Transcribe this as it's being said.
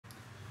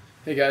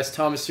Hey guys,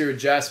 Thomas here with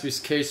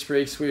Jaspy's Case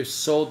Breaks. We have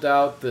sold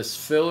out this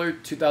filler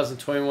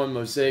 2021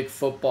 Mosaic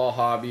Football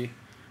Hobby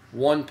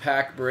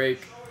 1-pack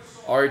break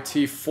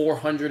RT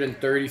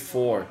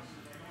 434.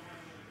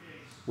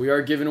 We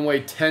are giving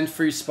away 10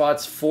 free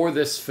spots for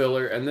this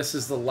filler, and this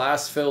is the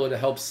last filler to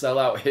help sell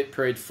out Hit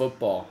Parade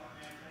football.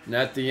 And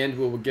at the end,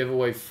 we will give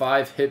away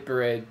 5 Hit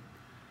Parade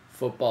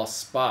football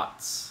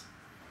spots.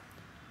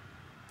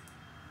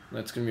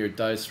 That's going to be our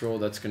dice roll.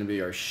 That's going to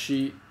be our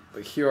sheet.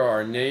 But here are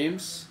our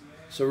names.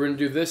 So we're going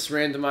to do this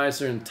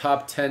randomizer in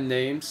top 10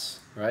 names,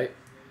 right?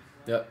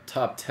 Yep,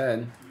 top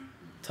 10.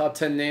 Top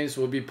 10 names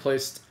will be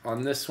placed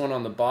on this one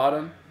on the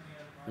bottom.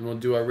 And we'll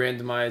do our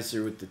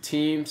randomizer with the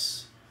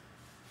teams,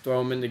 throw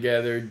them in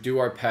together, do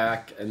our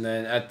pack, and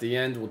then at the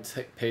end we'll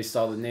paste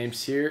all the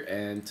names here,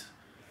 and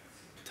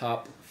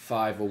top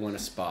 5 will win a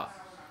spot.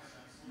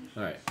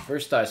 Alright,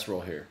 first dice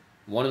roll here.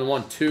 1 and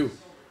 1, 2.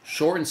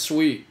 Short and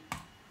sweet.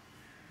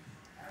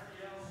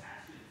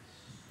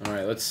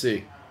 Alright, let's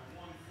see.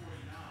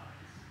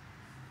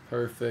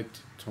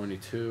 Perfect.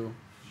 22.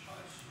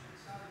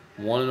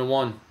 1 and a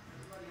 1.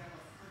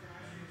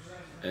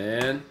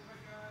 And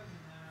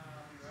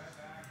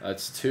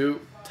that's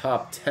 2.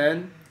 Top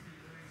 10.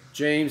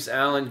 James,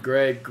 Alan,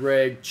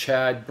 Greg,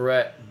 Chad,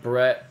 Brett,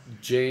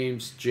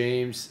 James,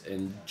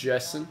 and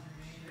Jessen.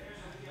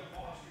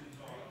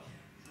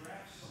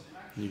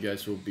 You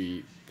guys will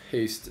be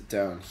pasted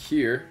down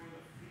here.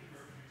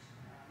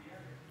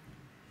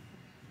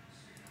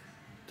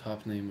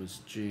 Top name was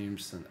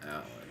James and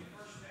Alan.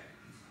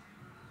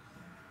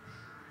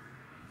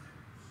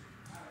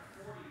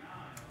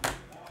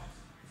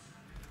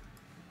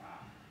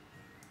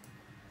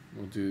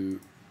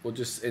 We'll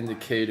just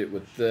indicate it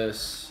with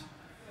this,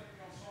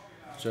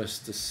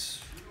 just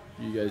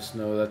to, you guys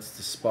know that's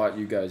the spot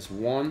you guys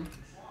won.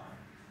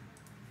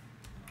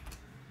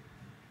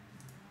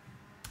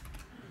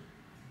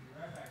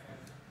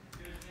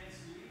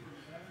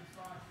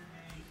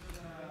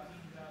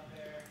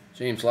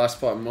 James, last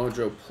spot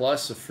mojo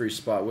plus a free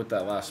spot with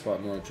that last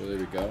spot mojo. There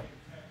we go.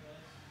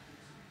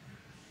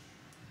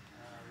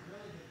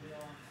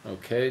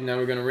 Okay, now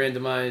we're going to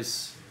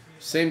randomize.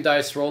 Same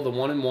dice roll, the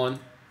 1 and 1.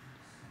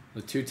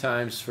 The 2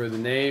 times for the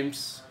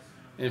names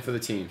and for the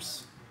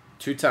teams.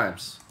 2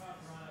 times.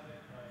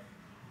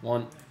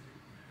 1,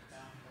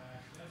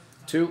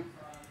 2.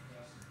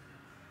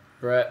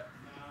 Brett.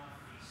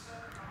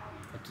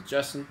 Up to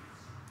Jessen.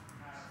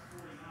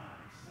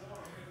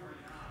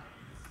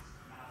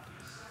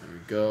 There we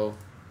go.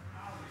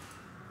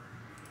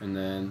 And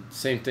then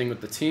same thing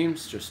with the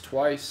teams, just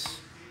twice.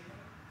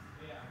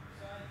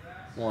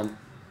 1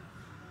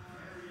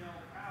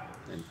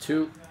 and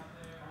 2.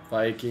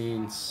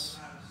 Vikings.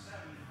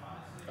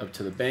 Up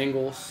to the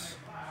Bengals.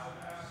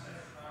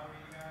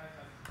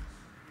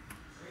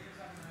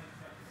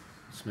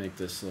 Let's make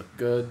this look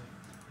good.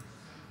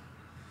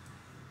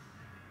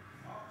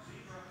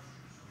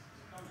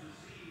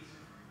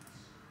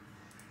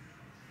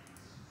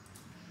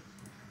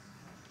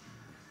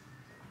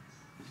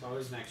 It's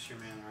always next year,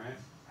 man, alright?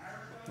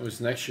 Always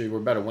next year. We're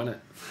about to win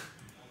it.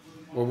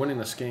 We're winning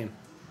this game.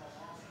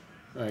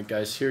 Alright,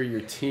 guys, here are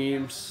your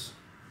teams.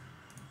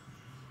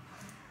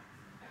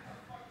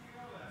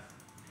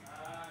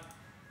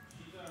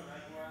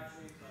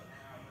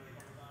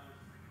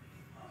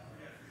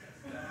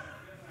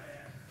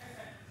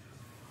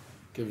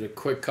 Give it a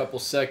quick couple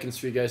seconds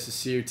for you guys to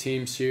see your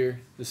teams here.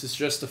 This is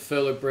just a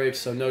filler break,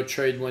 so no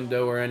trade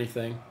window or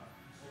anything.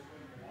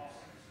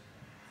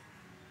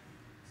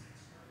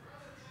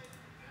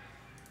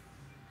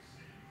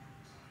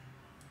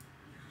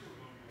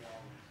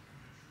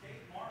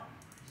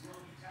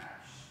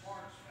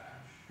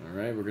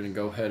 Alright, we're going to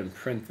go ahead and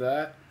print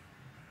that.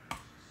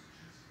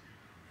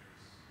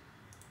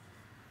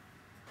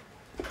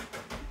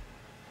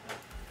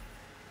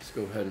 Let's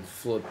go ahead and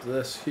flip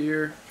this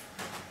here.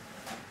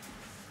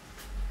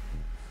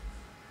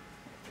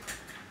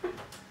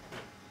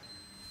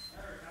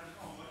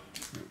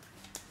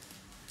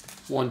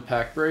 One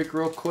pack break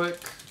real quick.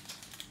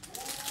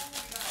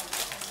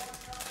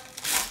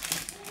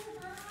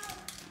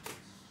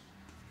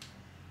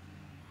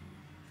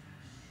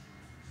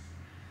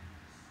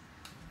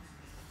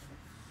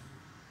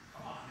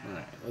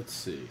 Alright, let's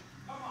see.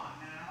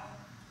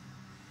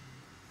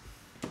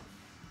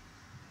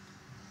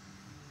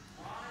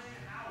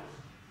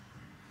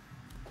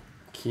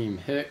 Keem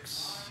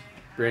Hicks,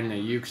 Brandon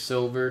Ayuk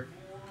Silver,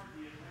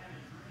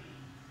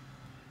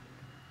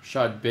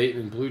 Rashad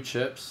Bateman Blue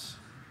Chips.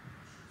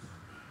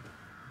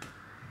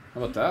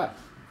 How about that?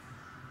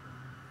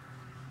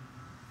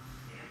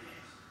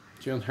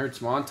 Jalen Hurts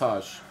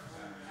montage.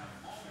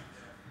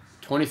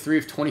 23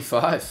 of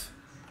 25.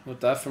 How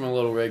about that from a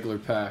little regular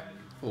pack?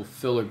 A little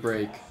filler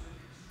break.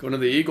 Going to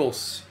the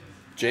Eagles.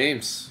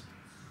 James.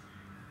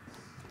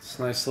 It's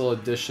a nice little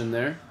addition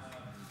there.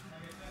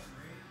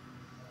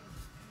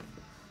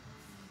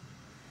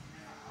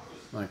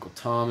 Michael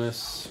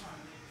Thomas.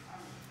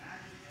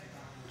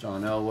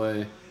 John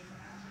Elway.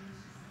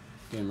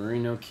 Dan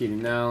Marino,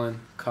 Keaton Allen,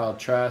 Kyle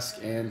Trask,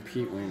 and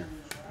Pete Weiner.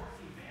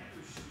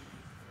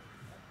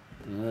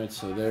 Alright,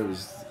 so there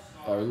was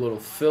our little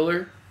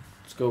filler.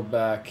 Let's go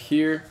back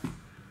here.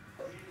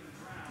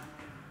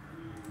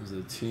 These are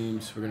the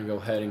teams. We're going to go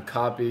ahead and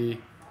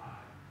copy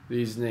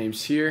these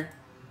names here.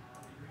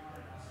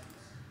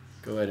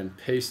 Go ahead and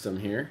paste them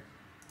here.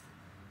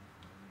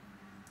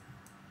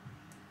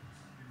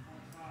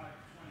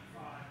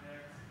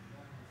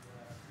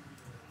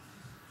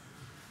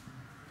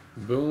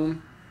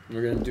 Boom.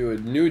 We're going to do a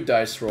new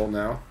dice roll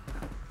now.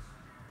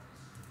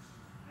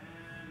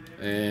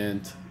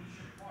 And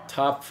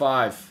top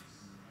five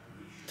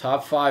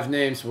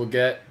names will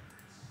get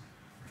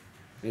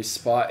a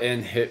spot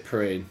in Hit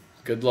Parade.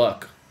 Good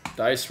luck.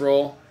 Dice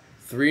roll.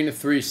 3 and a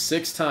 3.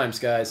 6 times,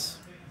 guys.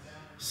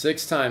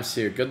 6 times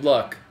here. Good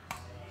luck.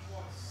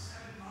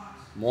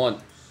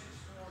 1,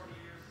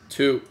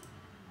 2,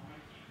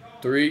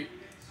 3,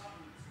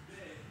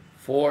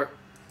 4,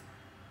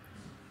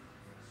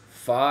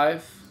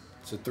 5.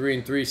 So 3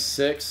 and 3,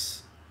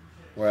 6.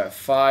 We're at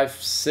 5,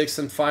 6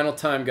 and final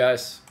time,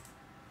 guys.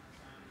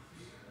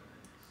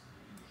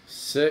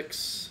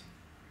 6.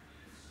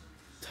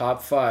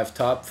 Top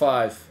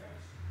 5.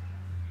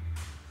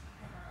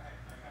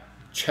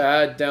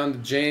 Chad down to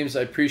James.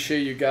 I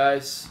appreciate you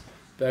guys.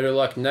 Better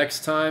luck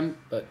next time.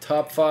 But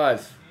top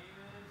 5.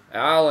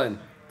 Alan,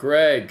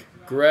 Greg,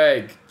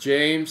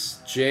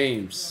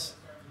 James.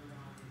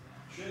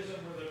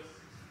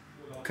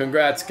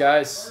 Congrats,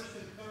 guys.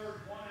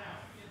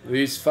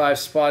 These 5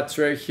 spots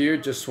right here.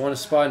 Just one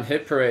spot in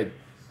Hit Parade.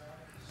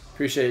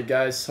 Appreciate it,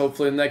 guys.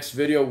 Hopefully the next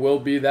video will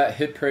be that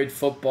Hit Parade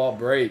football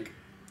break.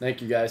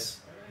 Thank you, guys.